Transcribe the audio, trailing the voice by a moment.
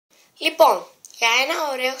Λοιπόν, για ένα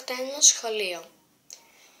ωραίο χτένισμα σχολείο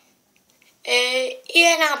ή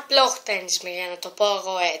ένα απλό χτένισμα, για να το πω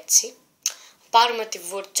εγώ έτσι, πάρουμε τη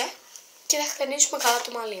βούρτσα και θα χτενίσουμε καλά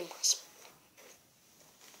το μαλλί μας.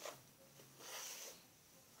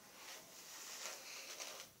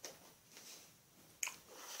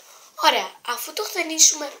 Ωραία, αφού το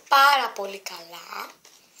χτενίσουμε πάρα πολύ καλά,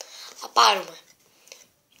 θα πάρουμε,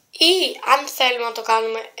 ή αν θέλουμε να το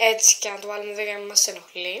κάνουμε έτσι και να το βάλουμε εδώ για να μην μας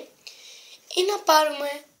ενοχλεί, ή να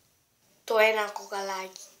πάρουμε το ένα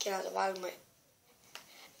κοκαλάκι και να το βάλουμε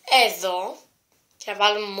εδώ και να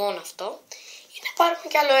βάλουμε μόνο αυτό, ή να πάρουμε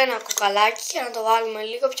κι άλλο ένα κοκαλάκι και να το βάλουμε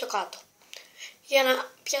λίγο πιο κάτω για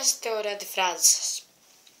να πιάσετε ωραία τη φράζη σας.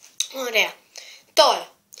 Ωραία.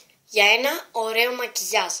 Τώρα, για ένα ωραίο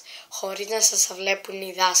μακιγιάζ, χωρίς να σας βλέπουν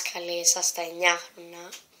οι δάσκαλοι σας στα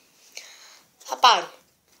 9χρονα, θα πάρουμε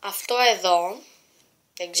αυτό εδώ,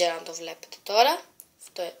 δεν ξέρω αν το βλέπετε τώρα,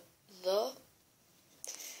 αυτό εδώ,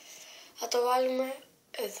 θα το βάλουμε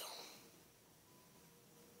εδώ.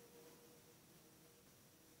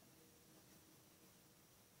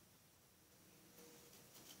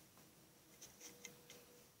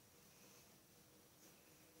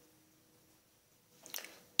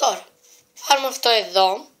 Τώρα, πάρουμε αυτό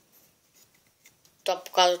εδώ, το από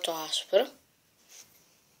κάτω το άσπρο,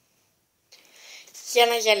 για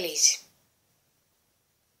να γυαλίσει.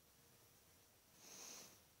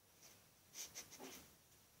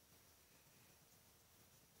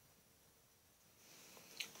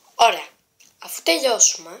 Ωραία, αφού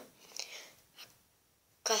τελειώσουμε,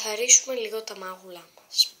 καθαρίσουμε λίγο τα μάγουλά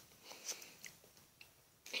μας.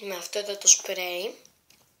 Με αυτό εδώ το σπρέι,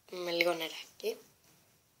 με λίγο νεράκι.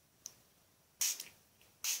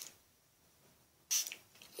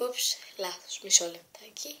 Ούψ, λάθος, μισό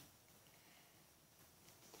λεπτάκι.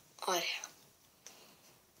 Ωραία.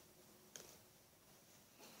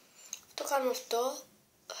 Το κάνουμε αυτό,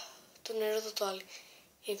 το νερό θα το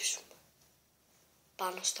ύψουμε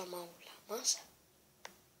πάνω στα μάγουλα μας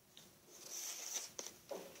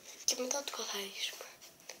και μετά το καθαρίσουμε.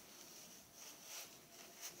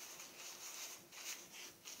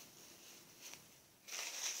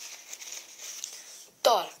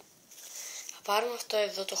 Τώρα, θα πάρουμε αυτό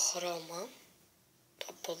εδώ το χρώμα, το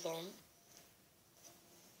από εδώ,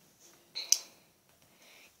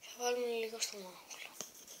 και θα βάλουμε λίγο στο μάγουλο.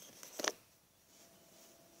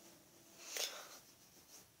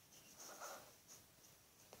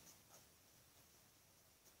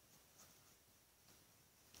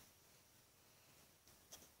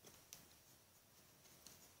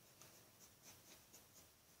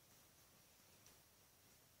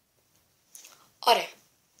 Ωραία.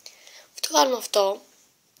 Αυτό κάνουμε αυτό,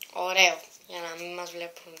 ωραίο, για να μην μας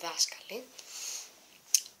βλέπουν οι δάσκαλοι.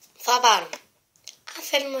 Θα πάρουμε, αν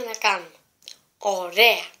θέλουμε να κάνουμε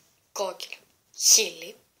ωραία κόκκινο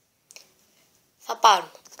χείλη, θα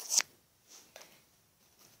πάρουμε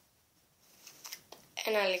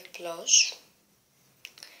ένα lip gloss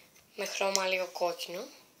με χρώμα λίγο κόκκινο,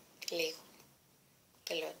 λίγο,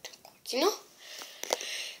 δεν λέω ότι είναι κόκκινο,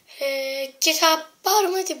 και θα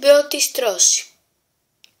πάρουμε την πρώτη στρώση.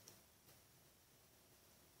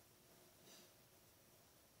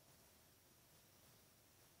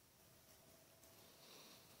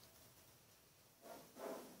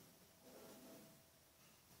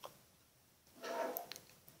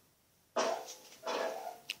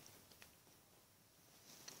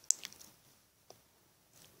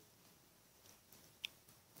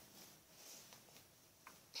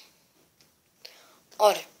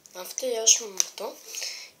 Ωραία, αφού τελειώσουμε με αυτό,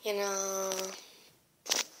 για να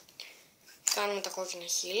κάνουμε τα κόκκινα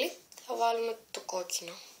χείλη, θα βάλουμε το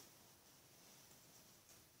κόκκινο.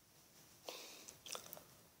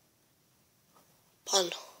 Πάνω,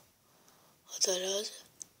 το ροζ.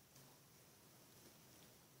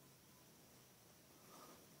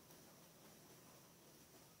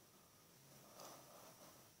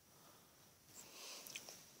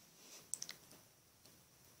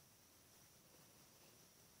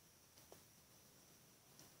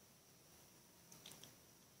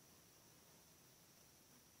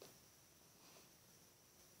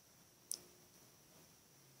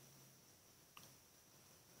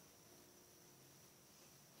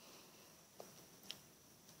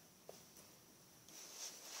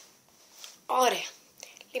 Ωραία,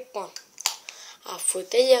 λοιπόν, αφού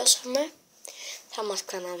τελειώσαμε, θα μας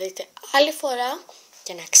ξαναδείτε άλλη φορά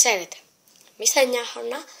και να ξέρετε, εμείς στα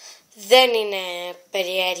 9χρονα δεν είναι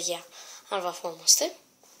περιέργεια αν βαφόμαστε.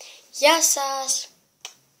 Γεια σας!